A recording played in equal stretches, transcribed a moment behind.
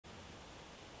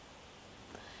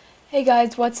Hey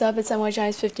guys, what's up? It's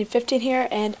NYGiants1515 here,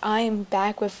 and I am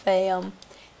back with a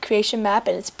creation map,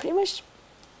 and it's pretty much,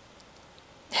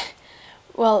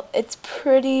 well, it's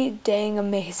pretty dang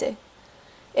amazing.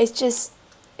 The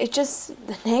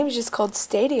name is just called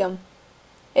Stadium.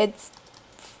 It's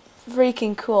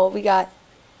freaking cool.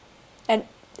 And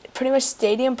pretty much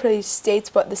Stadium pretty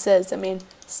states what this is. I mean,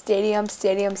 Stadium,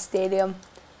 Stadium, Stadium.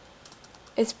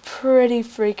 It's pretty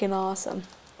freaking awesome.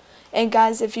 And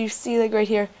guys, if you see like right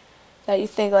here, that you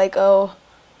think like, oh,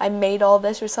 I made all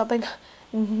this or something.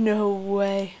 No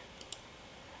way.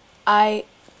 I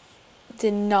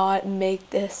did not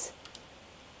make this.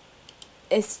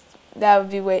 That would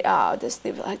be I'll just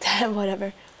leave it like that.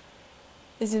 Whatever.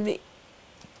 This would be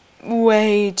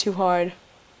way too hard.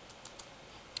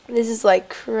 This is like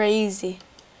crazy.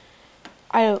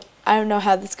 I don't know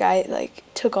how this guy like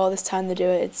took all this time to do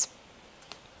it. It's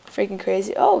freaking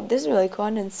crazy. Oh, this is really cool. I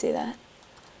didn't see that.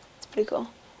 It's pretty cool.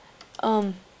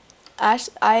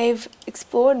 I've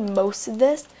explored most of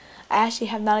this. I actually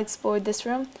have not explored this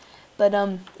room, but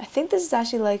I think this is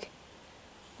actually like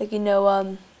you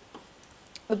know,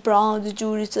 the bronze. The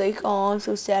dude is like, oh, I'm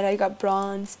so sad I got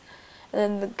bronze, and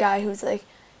then the guy who's like,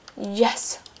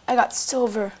 yes, I got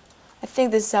silver. I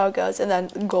think this is how it goes, and then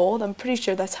gold. I'm pretty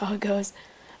sure that's how it goes.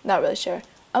 Not really sure.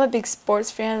 I'm a big sports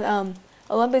fan.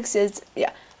 Olympics is,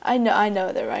 yeah, I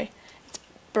know they're right.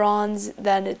 Bronze,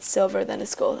 then it's silver, then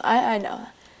it's gold. I know.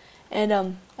 And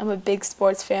I'm a big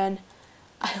sports fan.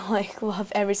 I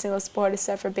love every single sport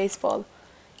except for baseball.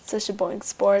 It's such a boring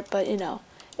sport, but you know,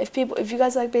 if you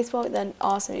guys like baseball, then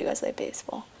awesome, you guys like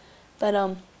baseball.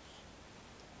 But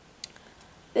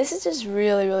this is just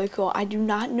really cool. I do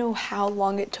not know how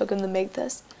long it took him to make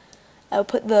this. I'll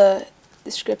put the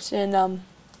description,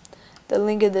 the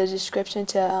link in the description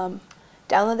to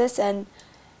download this. And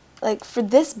like, for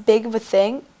this big of a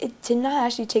thing, it did not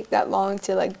actually take that long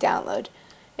to like download.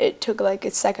 It took like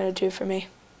a second or two for me.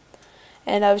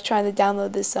 And I was trying to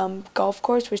download this golf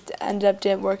course, which ended up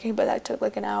didn't working, but that took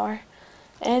like an hour.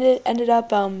 And it ended up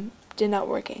did not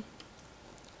working.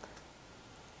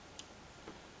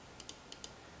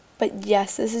 But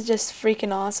yes, this is just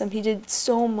freaking awesome. He did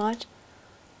so much.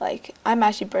 Like, I'm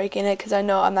actually breaking it because I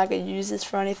know I'm not going to use this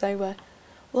for anything, but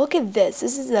look at this.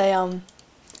 This is a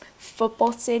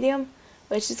football stadium,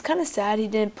 which is kind of sad he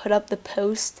didn't put up the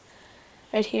post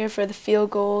right here for the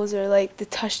field goals or like the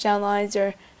touchdown lines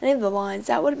or any of the lines.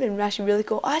 That would have been actually really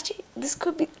cool. Actually, this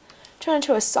could be turned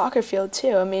into a soccer field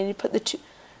too. I mean, you put the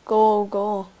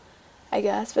goal, I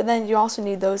guess, but then you also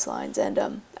need those lines.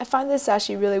 And I find this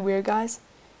actually really weird, guys.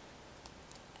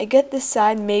 I get this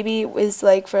side maybe is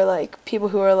like for like people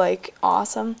who are like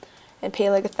awesome and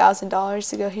pay like $1,000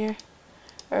 to go here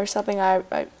or something.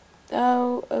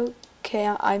 Oh, okay,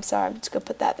 I'm sorry, I'm just gonna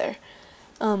put that there.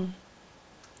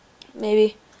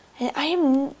 Maybe. And I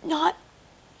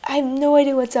have no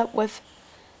idea what's up with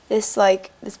this,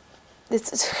 like, this,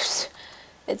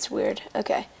 it's weird.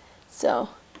 Okay, so,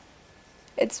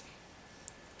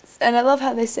 and I love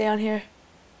how they say on here,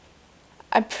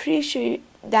 I'm pretty sure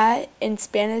that in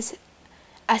Spanish,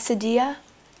 asadilla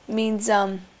means,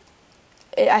 I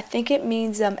think it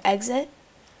means, exit,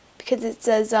 because it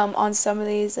says, on some of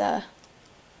these,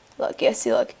 look, yeah,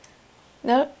 see, look.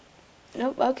 Nope,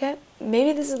 okay.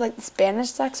 Maybe this is like the Spanish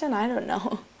section, I don't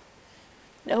know.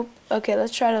 Nope, okay,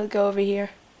 let's try to go over here.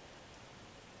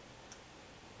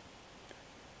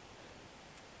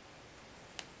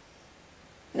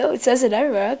 No, it says it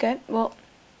everywhere, okay, well.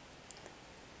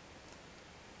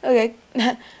 Okay,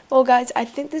 well guys, I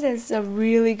think this is a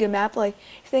really good map. Like,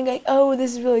 you think like, oh,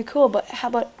 this is really cool, but how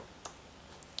about,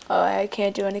 oh, I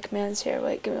can't do any commands here.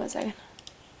 Wait, give me 1 second.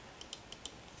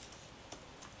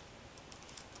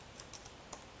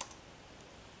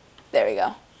 There we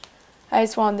go. I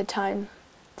just wanted the time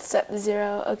to set the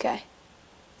 0. Okay.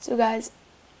 So guys,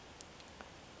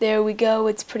 there we go.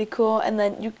 It's pretty cool. And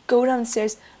then you go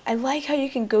downstairs. I like how you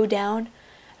can go down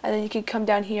and then you can come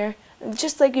down here,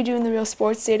 just like you do in the real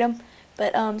sports stadium.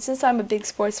 But since I'm a big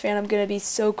sports fan, I'm going to be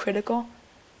so critical.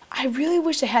 I really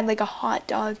wish I had like a hot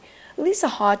dog, at least a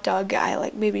hot dog guy,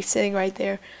 like maybe sitting right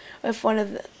there. Or if one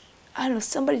of the, I don't know,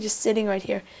 somebody just sitting right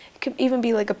here. It could even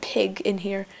be like a pig in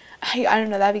here. I don't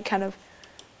know, that'd be kind of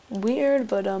weird,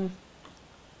 but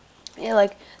yeah,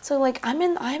 like, so like I'm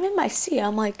in my seat.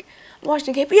 I'm like, I'm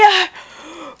watching the game. Yeah,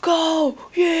 go,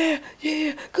 yeah,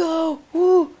 go,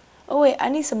 woo. Oh wait, I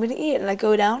need something to eat, and I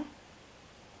go down,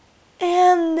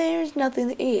 and there's nothing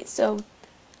to eat. So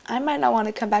I might not want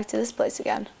to come back to this place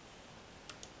again.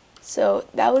 So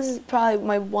that was probably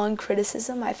my one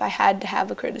criticism, if I had to have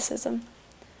a criticism.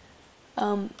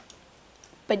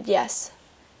 But yes.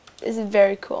 This is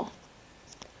very cool.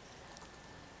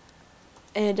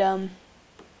 And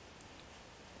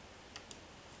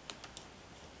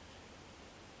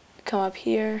come up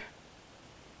here.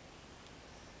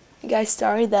 Guys,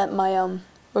 sorry that my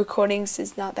recordings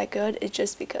is not that good. It's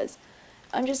just because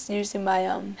I'm just using my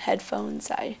headphones.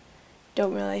 I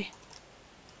don't really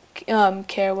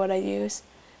care what I use,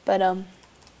 but I'm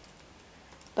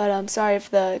sorry if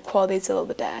the quality is a little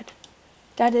bit bad.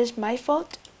 That is my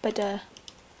fault, but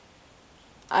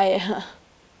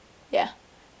yeah,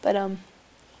 but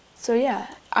so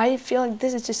yeah, I feel like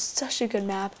this is just such a good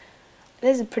map.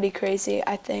 This is pretty crazy,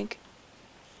 I think,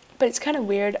 but it's kind of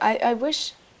weird. I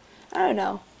wish, I don't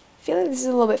know, I feel like this is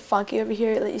a little bit funky over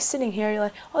here. Like, you're sitting here, you're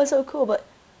like, oh, it's so cool, but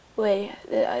wait,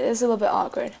 it's a little bit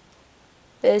awkward.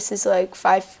 This is like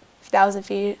 5,000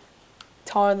 feet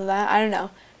taller than that. I don't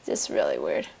know, it's just really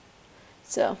weird.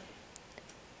 So,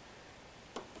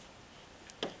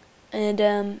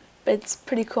 and it's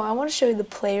pretty cool. I want to show you the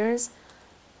players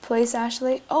place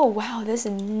actually. Oh wow, this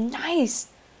is nice.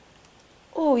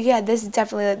 Oh yeah, this is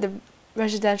definitely like the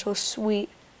residential suite.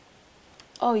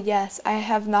 Oh yes, I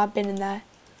have not been in that.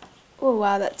 Oh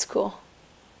wow, that's cool.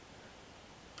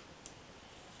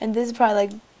 And this is probably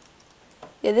like,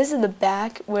 yeah, this is the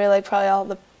back where like probably all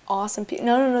the awesome people.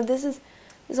 No, this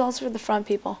is also for the front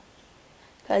people.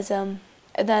 Cause and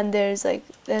then there's like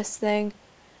this thing,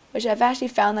 which I've actually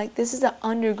found like this is the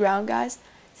underground, guys.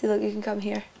 See, look, you can come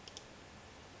here.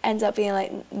 Ends up being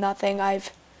like nothing.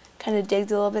 I've kind of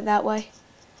digged a little bit that way.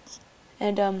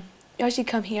 And you actually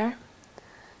come here,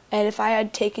 and if I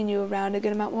had taken you around a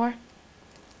good amount more,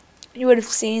 you would have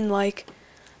seen like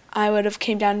I would have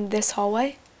came down this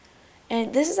hallway.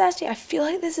 And this is actually, I feel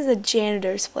like this is a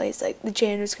janitor's place. Like the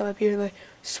janitors come up here like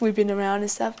sweeping around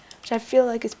and stuff, which I feel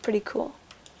like is pretty cool.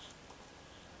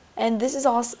 And this is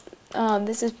also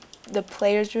this is the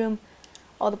players' room.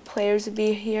 All the players would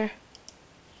be here.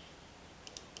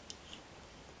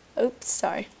 Oops,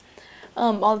 sorry.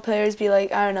 All the players be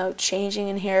like, I don't know, changing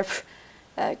in here.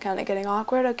 Kind of getting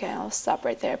awkward. Okay, I'll stop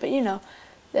right there. But you know,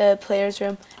 the players'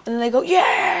 room, and then they go,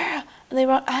 yeah, and they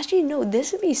run. Actually, no,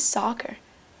 this would be soccer.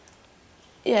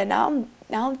 Yeah, now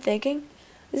I'm thinking,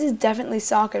 this is definitely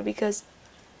soccer because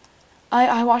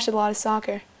I watch a lot of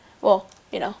soccer. Well,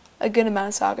 you know, a good amount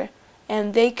of soccer,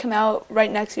 and they come out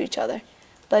right next to each other.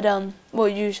 But well,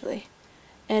 usually,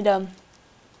 and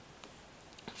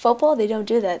football, they don't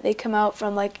do that. They come out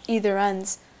from like either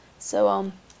ends.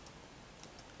 So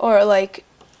or like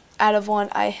out of one,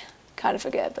 I kind of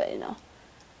forget, but you know,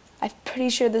 I'm pretty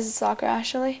sure this is soccer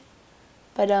actually.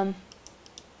 But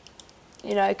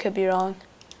you know, I could be wrong.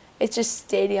 It's just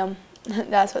stadium.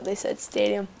 That's what they said,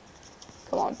 stadium.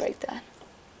 Come on, break that.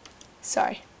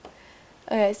 Sorry.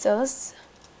 Okay, so let's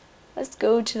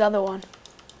go to the other one.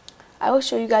 I will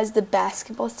show you guys the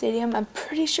basketball stadium. I'm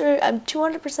pretty sure, I'm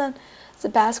 200% it's a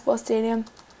basketball stadium,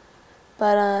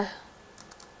 but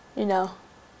you know,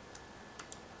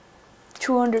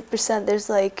 200%. There's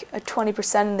like a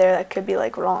 20% in there that could be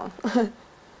like wrong.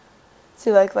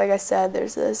 See, like I said,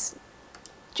 there's this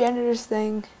janitor's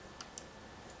thing.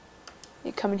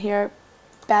 You come in here,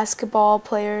 basketball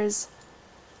players,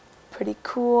 pretty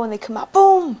cool, and they come out,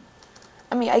 boom.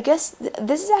 I mean, I guess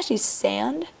this is actually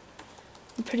sand.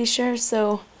 I'm pretty sure,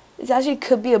 so this actually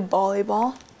could be a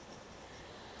volleyball.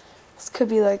 This could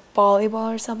be like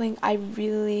volleyball or something. I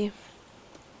really,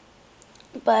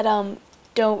 but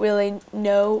don't really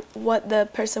know what the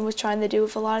person was trying to do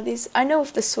with a lot of these. I know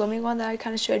with the swimming one that I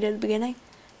kind of showed you at the beginning,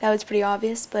 that was pretty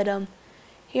obvious. But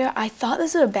here I thought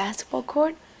this was a basketball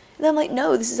court, and then I'm like,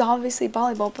 no, this is obviously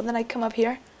volleyball. But then I come up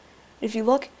here, and if you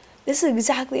look, this is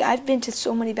exactly. I've been to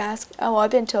so many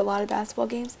I've been to a lot of basketball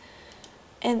games.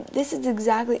 And this is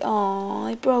exactly, oh,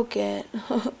 I broke it.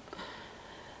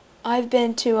 I've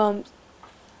been to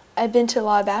a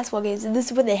lot of basketball games, and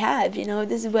this is what they have, you know.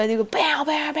 This is where they go, bam,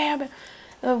 bam, bam, bam.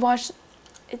 And I watch,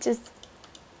 it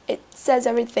says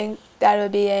everything that it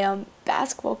would be a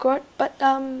basketball court, but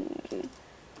it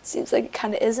seems like it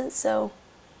kind of isn't, so,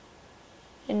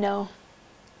 you know.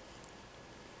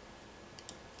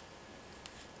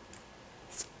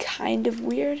 It's kind of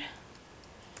weird,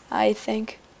 I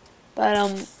think. But,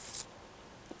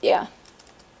 yeah.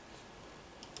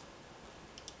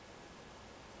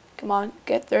 Come on,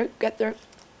 get through.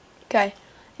 Okay.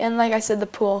 And like I said, the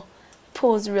pool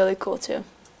is really cool too.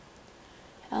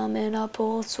 I'm in a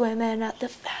pool, swimming at the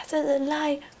fast of the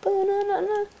light.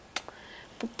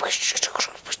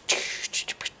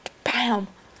 Bam.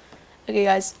 Okay,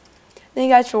 guys. Thank you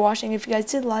guys for watching. If you guys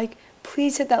did like,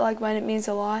 please hit that like button. It means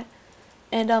a lot.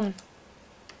 And,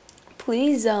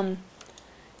 please,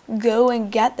 go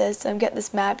and get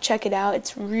this map. Check it out.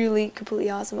 It's really completely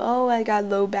awesome. Oh, I got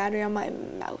low battery on my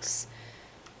mouse.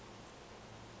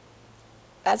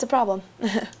 that's a problem.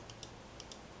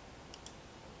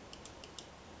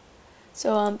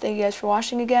 So thank you guys for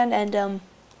watching again, and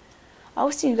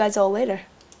I'll see you guys all later.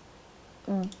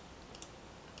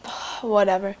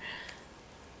 Whatever.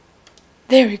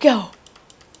 There we go.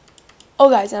 Oh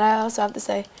guys, and I also have to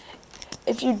say,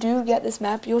 if you do get this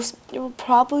map, you'll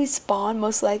probably spawn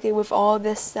most likely with all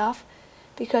this stuff,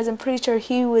 because I'm pretty sure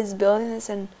he was building this,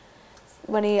 and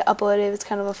when he uploaded it, it was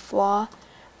kind of a flaw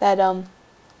that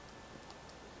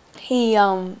he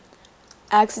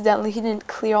accidentally, he didn't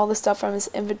clear all the stuff from his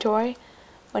inventory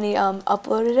when he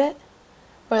uploaded it,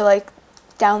 or like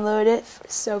downloaded it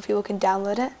so people can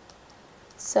download it.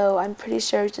 So I'm pretty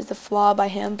sure it's just a flaw by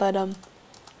him, but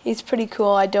he's pretty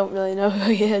cool. I don't really know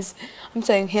who he is. I'm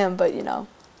saying him, but you know.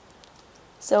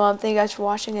 So thank you guys for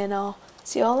watching, and I'll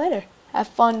see you all later. Have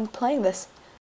fun playing this.